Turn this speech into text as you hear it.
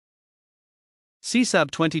CSAB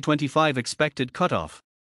 2025 Expected Cutoff.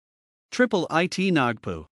 IIIT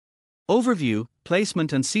Nagpur Overview,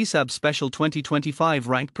 Placement and CSAB Special 2025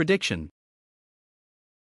 Rank Prediction.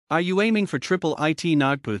 Are you aiming for IIIT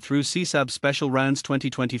Nagpur through CSAB Special Rounds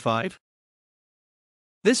 2025?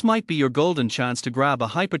 This might be your golden chance to grab a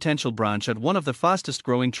high-potential branch at one of the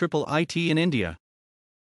fastest-growing IIIT in India.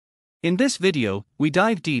 In this video, we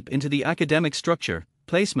dive deep into the academic structure,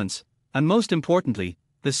 placements, and most importantly,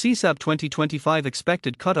 the CSAB 2025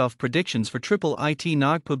 expected cutoff predictions for IIIT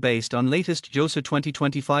Nagpur based on latest JoSAA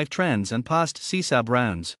 2025 trends and past CSAB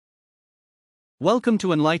rounds. Welcome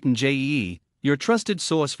to Enlighten JEE, your trusted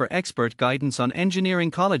source for expert guidance on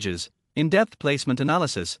engineering colleges, in-depth placement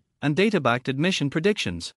analysis, and data-backed admission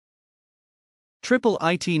predictions.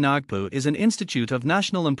 IIIT Nagpur is an institute of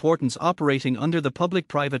national importance operating under the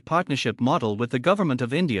public-private partnership model with the Government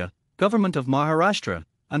of India, Government of Maharashtra,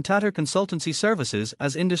 and Tata Consultancy Services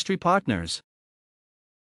as industry partners.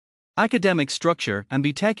 Academic Structure and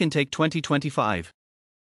B.Tech Intake 2025.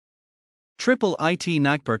 IIIT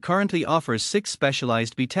Nagpur currently offers 6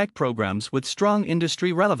 specialized B.Tech programs with strong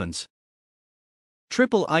industry relevance.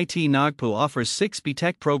 IIIT Nagpur offers 6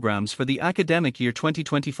 B.Tech programs for the academic year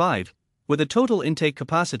 2025, with a total intake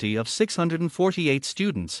capacity of 648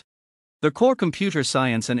 students. The core computer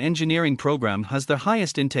science and engineering program has the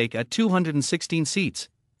highest intake at 216 seats,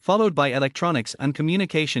 followed by electronics and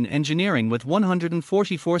communication engineering with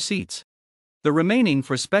 144 seats. The remaining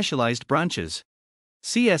for specialized branches: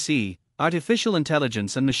 CSE, Artificial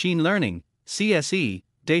Intelligence and Machine Learning; CSE,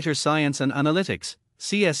 Data Science and Analytics;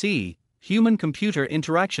 CSE, Human-Computer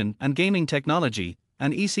Interaction and Gaming Technology;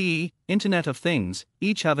 and ECE, Internet of Things,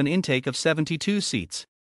 each have an intake of 72 seats.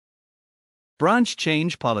 Branch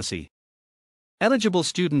Change Policy. Eligible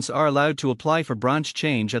students are allowed to apply for branch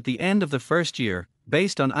change at the end of the first year,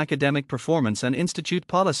 based on academic performance and institute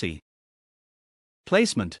policy.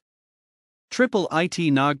 Placement.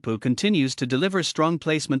 IIIT Nagpur continues to deliver strong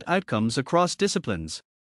placement outcomes across disciplines.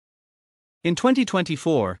 In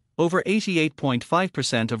 2024, over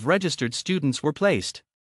 88.5% of registered students were placed.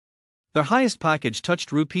 Their highest package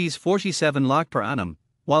touched Rs 47 lakh per annum,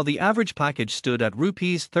 while the average package stood at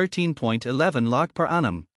Rs 13.11 lakh per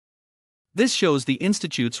annum. This shows the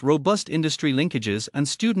institute's robust industry linkages and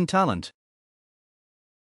student talent.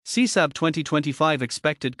 CSAB 2025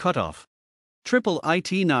 Expected Cutoff.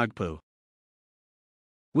 IIIT Nagpur.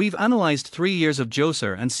 We've analyzed 3 years of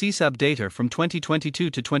JoSAA and CSAB data from 2022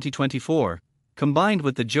 to 2024, combined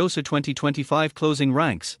with the JoSAA 2025 closing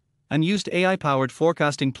ranks, and used AI-powered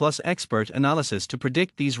forecasting plus expert analysis to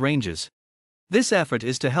predict these ranges. This effort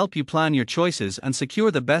is to help you plan your choices and secure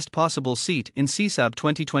the best possible seat in CSAB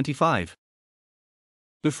 2025.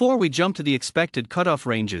 Before we jump to the expected cutoff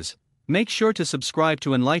ranges, make sure to subscribe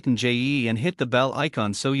to Enlighten JEE and hit the bell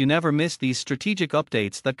icon so you never miss these strategic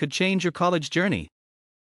updates that could change your college journey.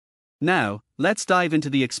 Now, let's dive into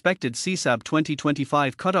the expected CSAB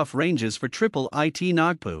 2025 cutoff ranges for IIIT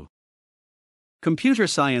Nagpur. Computer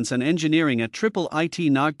Science and Engineering at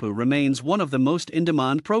IIIT Nagpur remains one of the most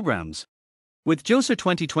in-demand programs. With JoSAA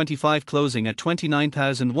 2025 closing at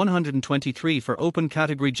 29,123 for open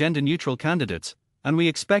category gender-neutral candidates, and we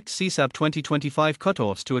expect CSAB 2025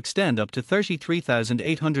 cutoffs to extend up to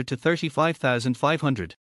 33,800 to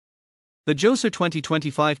 35,500. The JoSAA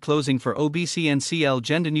 2025 closing for OBC/NCL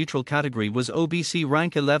gender-neutral category was OBC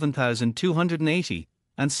rank 11,280,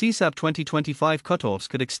 and CSAB 2025 cutoffs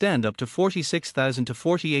could extend up to 46,000 to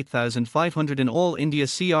 48,500 in all India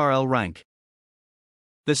CRL rank.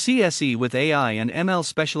 The CSE with AI and ML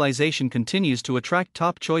specialization continues to attract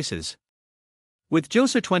top choices. With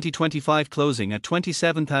JoSAA 2025 closing at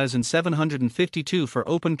 27,752 for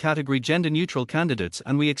open category gender-neutral candidates,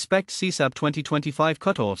 and we expect CSAB 2025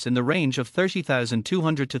 cutoffs in the range of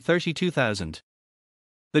 30,200 to 32,000.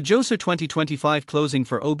 The JoSAA 2025 closing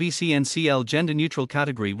for OBC/NCL gender-neutral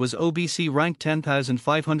category was OBC rank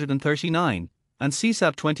 10,539, and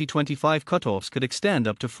CSAB 2025 cutoffs could extend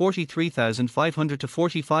up to 43,500 to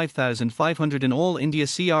 45,500 in all India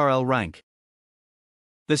CRL rank.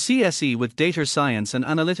 The CSE with Data Science and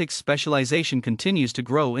Analytics specialization continues to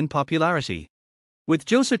grow in popularity. With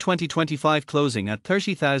JoSAA 2025 closing at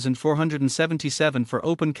 30,477 for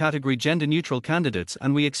open category gender-neutral candidates,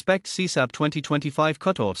 and we expect CSAB 2025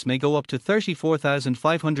 cutoffs may go up to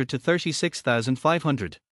 34,500 to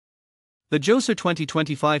 36,500. The JoSAA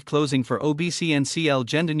 2025 closing for OBC/NCL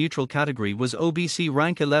gender-neutral category was OBC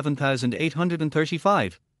rank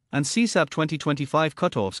 11,835, and CSAB 2025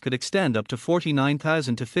 cutoffs could extend up to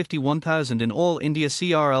 49,000 to 51,000 in all India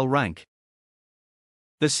CRL rank.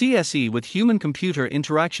 The CSE with Human-Computer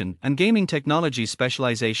Interaction and Gaming Technology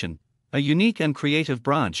specialization, a unique and creative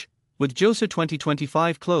branch, with JoSAA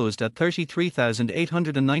 2025 closed at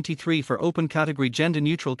 33,893 for open category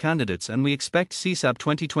gender-neutral candidates, and we expect CSAB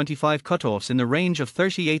 2025 cutoffs in the range of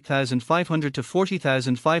 38,500 to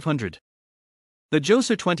 40,500. The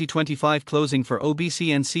JoSAA 2025 closing for OBC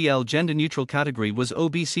NCL gender-neutral category was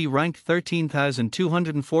OBC rank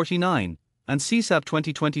 13,249, and CSAB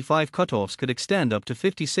 2025 cutoffs could extend up to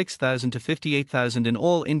 56,000 to 58,000 in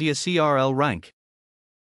all India CRL rank.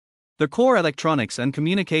 The core electronics and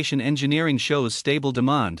communication engineering shows stable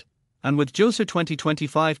demand, and with JoSAA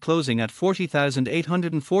 2025 closing at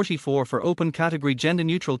 40,844 for open category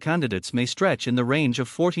gender-neutral candidates may stretch in the range of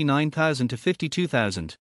 49,000 to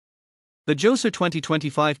 52,000. The JoSAA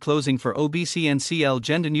 2025 closing for OBC NCL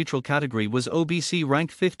gender-neutral category was OBC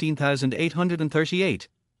rank 15,838,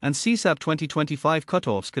 and CSAB 2025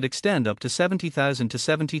 cutoffs could extend up to 70,000 to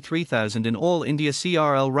 73,000 in all India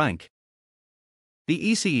CRL rank.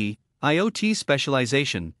 The IIIT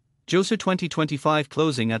specialization, JoSAA 2025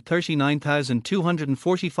 closing at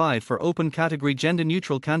 39,245 for open category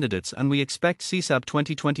gender-neutral candidates, and we expect CSAB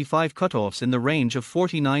 2025 cutoffs in the range of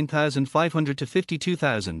 49,500 to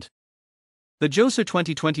 52,000. The JoSAA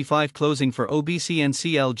 2025 closing for OBC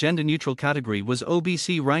NCL gender-neutral category was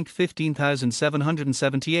OBC rank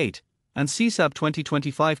 15,778, and CSAB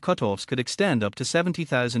 2025 cutoffs could extend up to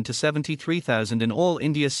 70,000 to 73,000 in all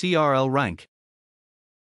India CRL rank.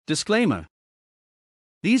 Disclaimer: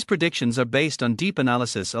 these predictions are based on deep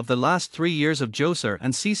analysis of the last 3 years of JoSAA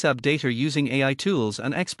and CSAB data using AI tools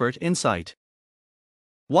and expert insight.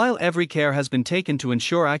 While every care has been taken to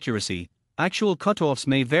ensure accuracy, actual cutoffs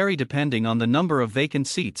may vary depending on the number of vacant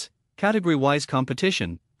seats, category-wise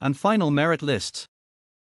competition, and final merit lists.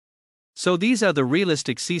 So these are the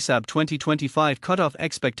realistic CSAB 2025 cutoff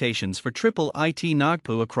expectations for IIIT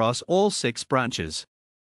Nagpur across all 6 branches.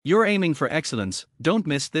 You're aiming for excellence, don't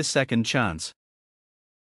miss this second chance.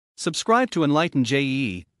 Subscribe to Enlighten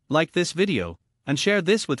JEE, like this video, and share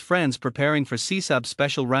this with friends preparing for CSAB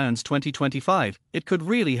Special Rounds 2025, it could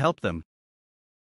really help them.